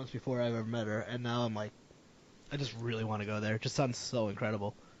together, and once before I ever met her. And now I'm like, I just really want to go there. It just sounds so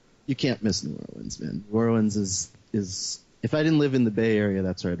incredible. You can't miss New Orleans, man. New Orleans is if I didn't live in the Bay Area,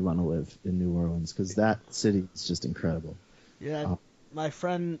 that's where I'd want to live, in New Orleans, because that city is just incredible. Yeah, my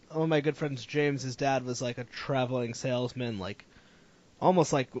friend, one of my good friends, James, his dad was like a traveling salesman, like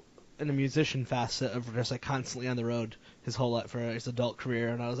almost like in a musician facet of just like constantly on the road his whole life for his adult career.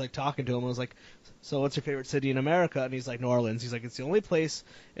 And I was like talking to him, I was like, so what's your favorite city in America? And he's like, New Orleans. He's like, it's the only place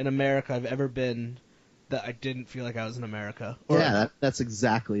in America I've ever been that I didn't feel like I was in America. That's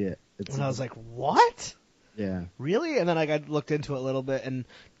exactly it. And I was like, what? Yeah. Really? And then I looked into it a little bit. And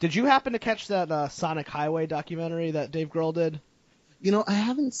did you happen to catch that Sonic Highway documentary that Dave Grohl did? You know, I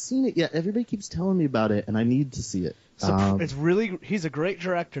haven't seen it yet. Everybody keeps telling me about it, and I need to see it. So it's really, he's a great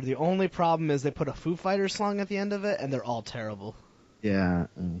director. The only problem is they put a Foo Fighters song at the end of it, and they're all terrible. Yeah.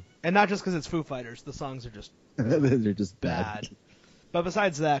 And not just because it's Foo Fighters. The songs are just they're just bad. But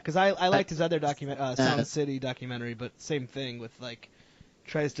besides that, because I liked his other Sound City documentary, but same thing with like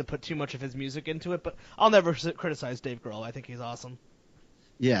tries to put too much of his music into it. But I'll never criticize Dave Grohl. I think he's awesome.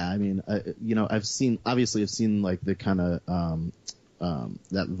 Yeah, I mean, I've seen like the kind of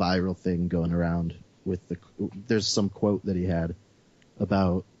that viral thing going around with there's some quote that he had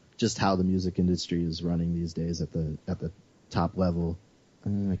about just how the music industry is running these days at the top level.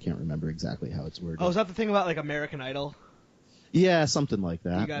 I can't remember exactly how it's worded. Oh, is that the thing about like American Idol? Yeah, something like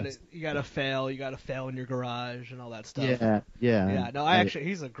that. You gotta fail in your garage and all that stuff. Yeah. Yeah, no, actually,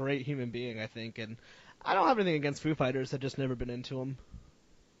 he's a great human being, I think, and I don't have anything against Foo Fighters. I've just never been into them.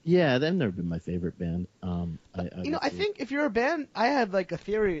 Yeah, they've never been my favorite band. I think if you're a band, I had like a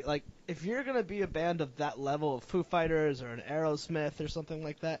theory, like if you're gonna be a band of that level of Foo Fighters or an Aerosmith or something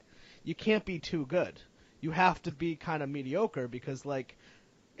like that, you can't be too good. You have to be kind of mediocre because like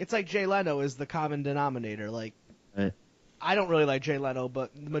it's like Jay Leno is the common denominator. Like right. I don't really like Jay Leno, but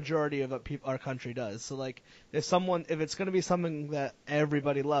the majority of our country does. So like if it's gonna be something that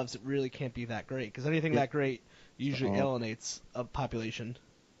everybody loves, it really can't be that great because anything that great usually alienates a population.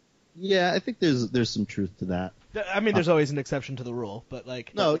 Yeah, I think there's some truth to that. I mean, there's always an exception to the rule, but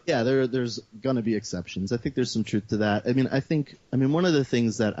like no, yeah, there's gonna be exceptions. I think there's some truth to that. I mean, one of the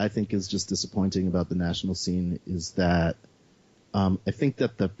things that I think is just disappointing about the national scene is that I think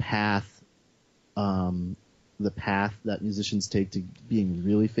that the path that musicians take to being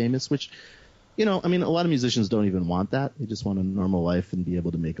really famous, which a lot of musicians don't even want that. They just want a normal life and be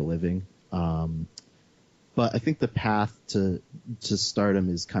able to make a living. But I think the path to stardom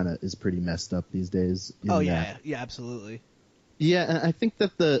is pretty messed up these days. Yeah, absolutely. Yeah, and I think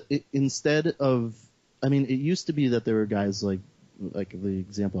that it used to be that there were guys like the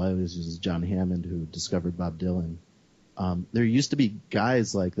example I always use is John Hammond, who discovered Bob Dylan. There used to be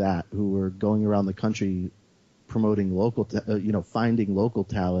guys like that who were going around the country promoting finding local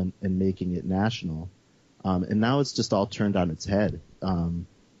talent and making it national. And now it's just all turned on its head.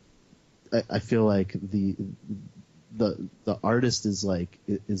 I feel like the artist is like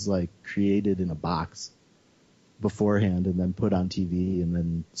created in a box beforehand and then put on TV and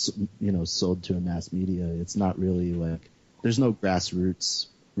then sold to a mass media. It's not really like there's no grassroots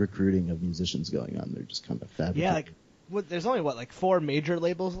recruiting of musicians going on. They're just kind of fabricated. Yeah, like there's only 4 major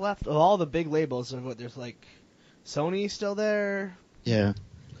labels left of all the big labels. There's like Sony still there. Yeah.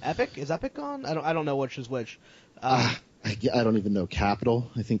 Epic, is Epic gone? I don't know which is which. I don't even know.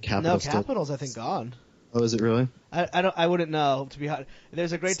 Capitol. I think Capitol's Capitol's I think gone. Oh, is it really? I wouldn't know, to be honest.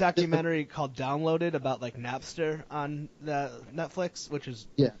 There's a great documentary called Downloaded about like Napster on the Netflix, which is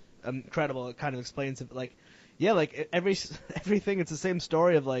incredible. It kind of explains it, like everything. It's the same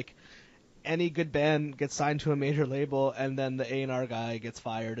story of like any good band gets signed to a major label and then the A&R guy gets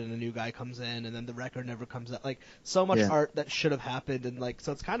fired and a new guy comes in and then the record never comes out. Like so much art that should have happened, and like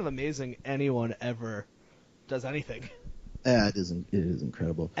so it's kind of amazing anyone ever does anything. Yeah, it is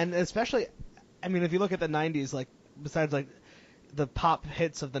incredible. And especially, I mean, if you look at the 90s, like, besides, like, the pop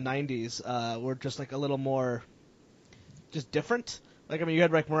hits of the 90s were just, like, a little more just different. Like, I mean, you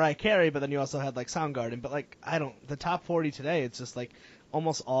had like Mariah Carey, but then you also had like Soundgarden. But like, the top 40 today, it's just like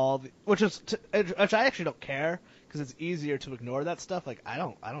almost all, which I actually don't care because it's easier to ignore that stuff. Like, I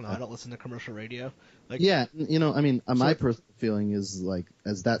don't know. I don't listen to commercial radio. Like, yeah, I mean, my personal feeling is like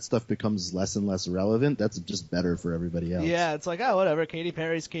as that stuff becomes less and less relevant, that's just better for everybody else. Yeah, it's like, oh, whatever. Katy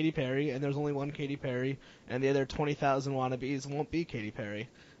Perry's Katy Perry, and there's only one Katy Perry, and the other 20,000 wannabes won't be Katy Perry.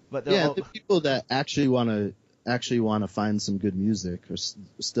 But the people that actually want to find some good music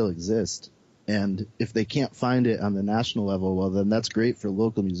still exist, and if they can't find it on the national level, well, then that's great for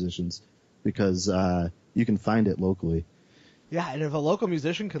local musicians because you can find it locally. Yeah, and if a local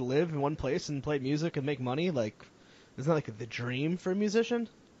musician could live in one place and play music and make money, like, isn't that like the dream for a musician?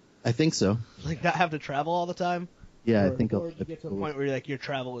 I think so. Like, not have to travel all the time? Yeah, I think or you get to a point where like your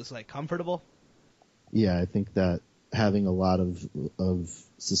travel is like comfortable? Yeah, I think that having a lot of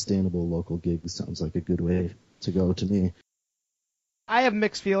sustainable local gigs sounds like a good way to go to me. I have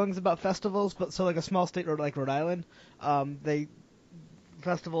mixed feelings about festivals, but so like a small state like Rhode Island,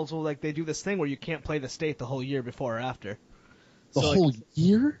 festivals will they do this thing where you can't play the state the whole year before or after. The whole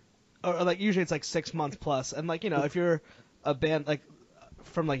year? Or like usually it's like 6 months plus, and like if you're a band like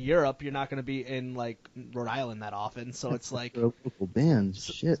from like Europe, you're not going to be in like Rhode Island that often, so it's like a local band.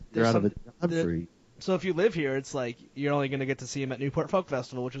 Shit, they're out of a job for you. So if you live here, it's like you're only going to get to see them at Newport Folk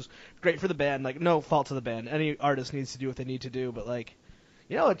Festival, which is great for the band. Like, no fault to the band. Any artist needs to do what they need to do, but like,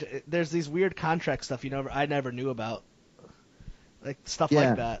 there's these weird contract stuff I never knew about, like stuff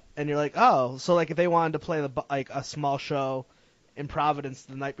like that. And you're like, oh, so like if they wanted to play like a small show in Providence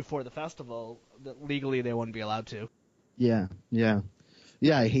the night before the festival, that legally they wouldn't be allowed to. Yeah.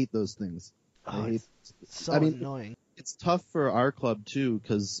 I hate those things. It's so annoying. It's tough for our club too,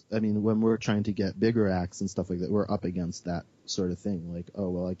 because I mean, when we're trying to get bigger acts and stuff like that, we're up against that sort of thing. Like, oh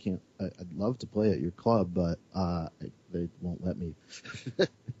well, I can't. I'd love to play at your club, but they won't let me.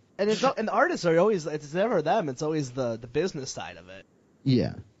 And the artists are always, it's never them. It's always the business side of it.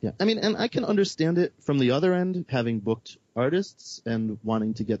 Yeah. I mean, and I can understand it from the other end, having booked artists and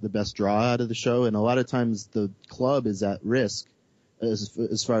wanting to get the best draw out of the show. And a lot of times the club is at risk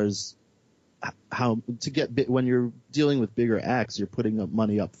as far as how to get when you're dealing with bigger acts, you're putting up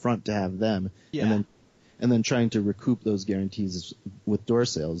money up front to have them, and then trying to recoup those guarantees with door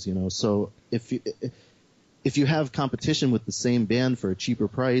sales. So if you have competition with the same band for a cheaper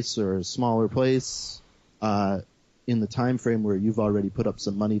price or a smaller place, in the time frame where you've already put up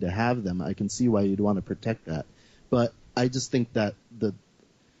some money to have them, I can see why you'd want to protect that. But I just think that the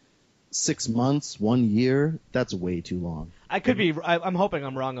 6 months, 1 year, that's way too long. I could be. I'm hoping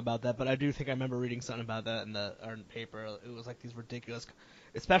I'm wrong about that, but I do think I remember reading something about that in the paper. It was like these ridiculous,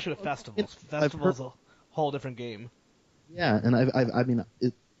 especially with festivals. Festivals a whole different game. Yeah, and I mean,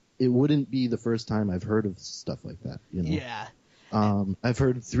 it wouldn't be the first time I've heard of stuff like that. Yeah. I've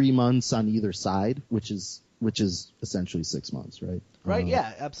heard 3 months on either side, which is essentially 6 months, right? Right.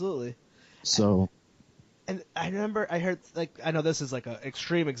 Yeah. Absolutely. So. And I remember I heard, like, I know this is like an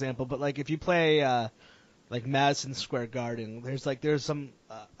extreme example, but like if you play like Madison Square Garden, there's some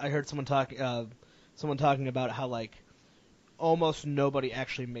I heard someone talking about how like almost nobody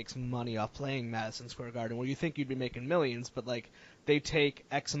actually makes money off playing Madison Square Garden, where you think you'd be making millions, but like they take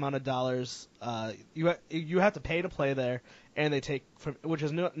X amount of dollars. You have to pay to play there, and they take from, which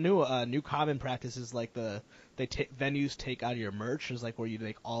is new common practice is like venues take out of your merch is like where you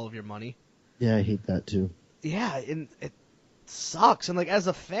make all of your money. Yeah, I hate that too. Yeah, and it sucks. And like as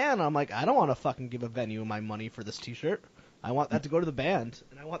a fan, I'm like, I don't want to fucking give a venue my money for this T-shirt. I want that to go to the band,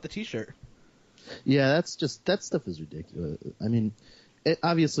 and I want the T-shirt. Yeah, that stuff is ridiculous. I mean,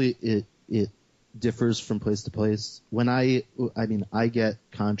 obviously it differs from place to place. When I get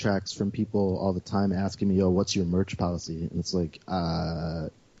contracts from people all the time asking me, "Oh, what's your merch policy?" And it's like, our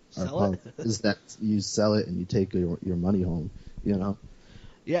policy is that you sell it and you take your money home.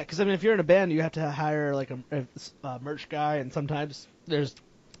 Yeah, because I mean, if you're in a band, you have to hire like a merch guy, and sometimes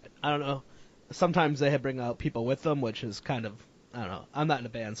sometimes they bring out people with them, which is kind of, I don't know. I'm not in a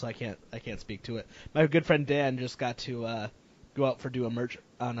band, so I can't speak to it. My good friend Dan just got to go out do a merch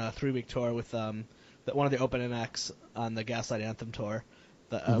on a 3-week tour with one of the opening acts on the Gaslight Anthem tour.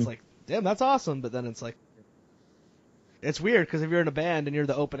 I was like, damn, that's awesome. But then it's like, it's weird because if you're in a band and you're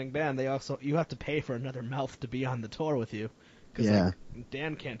the opening band, you have to pay for another mouth to be on the tour with you. Because like,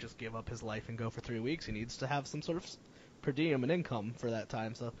 Dan can't just give up his life and go for 3 weeks. He needs to have some sort of per diem and income for that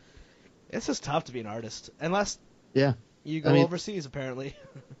time. So it's just tough to be an artist unless you go overseas, apparently.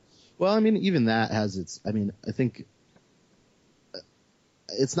 Well, I mean, even that has its. I mean, I think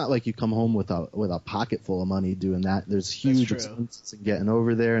it's not like you come home with a pocket full of money doing that. There's huge true. expenses in getting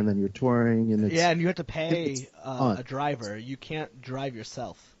over there, and then you're touring, and it's Yeah, and you have to pay it's fun. a driver. You can't drive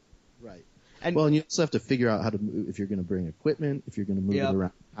yourself. right. And Well, and you also have to figure out how to move, if you're going to bring equipment, if you're going to move Yep. it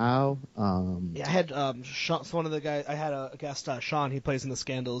around. How? yeah, I had Sean, so one of the guys. I had a guest, Sean. He plays in the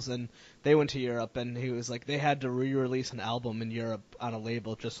Scandals, and they went to Europe, and he was like, they had to re-release an album in Europe on a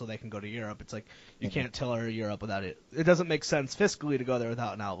label just so they can go to Europe. It's like you Mhm. can't tour Europe without it. It doesn't make sense fiscally to go there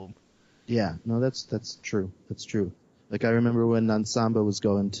without an album. Yeah, no, that's true. That's true. Like I remember when Ansamba was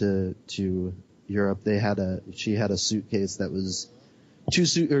going to Europe, she had a suitcase that was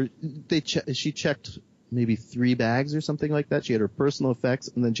she checked maybe 3 bags or something like that. She had her personal effects,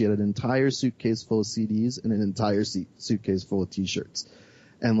 and then she had an entire suitcase full of CDs and an entire suitcase full of T-shirts.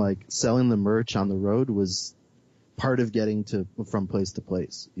 And like selling the merch on the road was part of getting from place to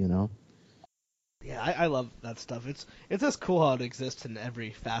place, you know? Yeah, I love that stuff. It's just cool how it exists in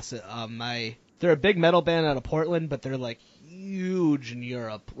every facet. They're a big metal band out of Portland, but they're like huge in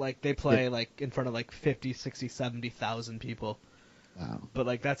Europe. Like they play like in front of like 50, 60, 70,000 people. Wow. But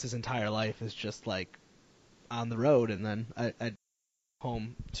like that's his entire life is just like on the road, and then I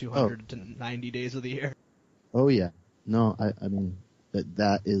home 290 days of the year. Oh yeah. No, I mean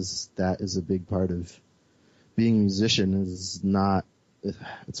that is a big part of being a musician. Is not.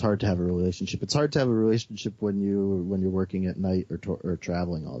 It's hard to have a relationship. It's hard to have a relationship when you're working at night or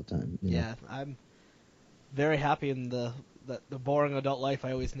traveling all the time. You know? Yeah, I'm very happy in the boring adult life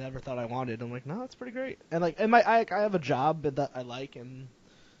I always never thought I wanted. I'm like, no, it's pretty great. And like, I have a job that I like, and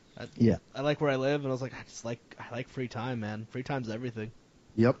I like where I live, and I was like, I like free time, man. Free time's everything.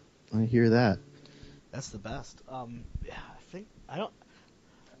 Yep, I hear that. That's the best. Yeah,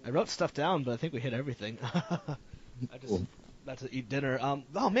 I wrote stuff down, but I think we hit everything. I just Cool. about to eat dinner.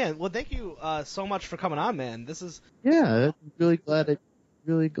 Oh man, well thank you so much for coming on, man. This is Yeah, I'm really glad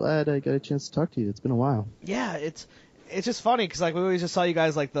I got a chance to talk to you. It's been a while. yeah, it's just funny because like we always just saw you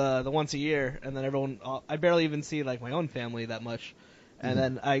guys like the once a year, and then everyone I barely even see like my own family that much, and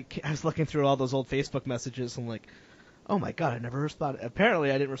then I was looking through all those old Facebook messages and like, oh my god, I never responded.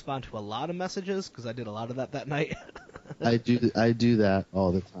 Apparently I didn't respond to a lot of messages because I did a lot of that night. I do that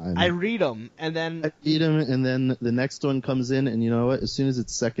all the time. I read them and then I read them, and then the next one comes in, and you know what? As soon as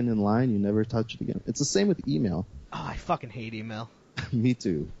it's second in line, you never touch it again. It's the same with email. oh, I fucking hate email. Me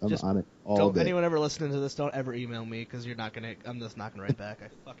too. I'm Just on it all Don't day. anyone ever listening to this, don't ever email me because I'm just not gonna write back. I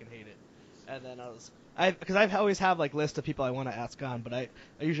fucking hate it. And then because I always have like list of people I want to ask on, but I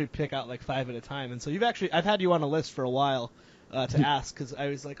usually pick out like 5 at a time. And so I've had you on a list for a while to ask because I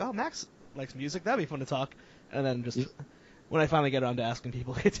was like, oh, Max likes music, that'd be fun to talk. And then just when I finally get around to asking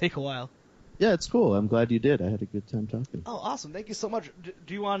people, it take a while. Yeah, it's cool. I'm glad you did. I had a good time talking. Oh, awesome! Thank you so much.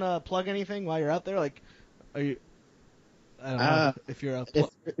 Do you want to plug anything while you're out there? Like, are you? I don't know if you're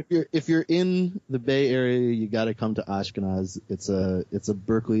If you're in the Bay Area, you got to come to Ashkenaz. It's a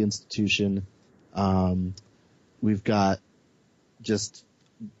Berkeley institution. We've got just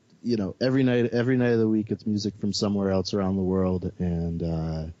every night of the week it's music from somewhere else around the world,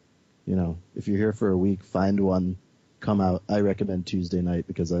 and if you're here for a week, find one, come out. I recommend Tuesday night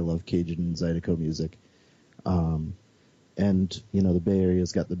because I love Cajun and Zydeco music. And the Bay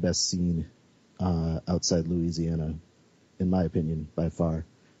Area's got the best scene outside Louisiana, in my opinion, by far.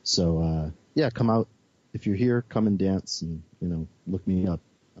 So come out. If you're here, come and dance, and look me up.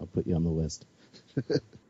 I'll put you on the list.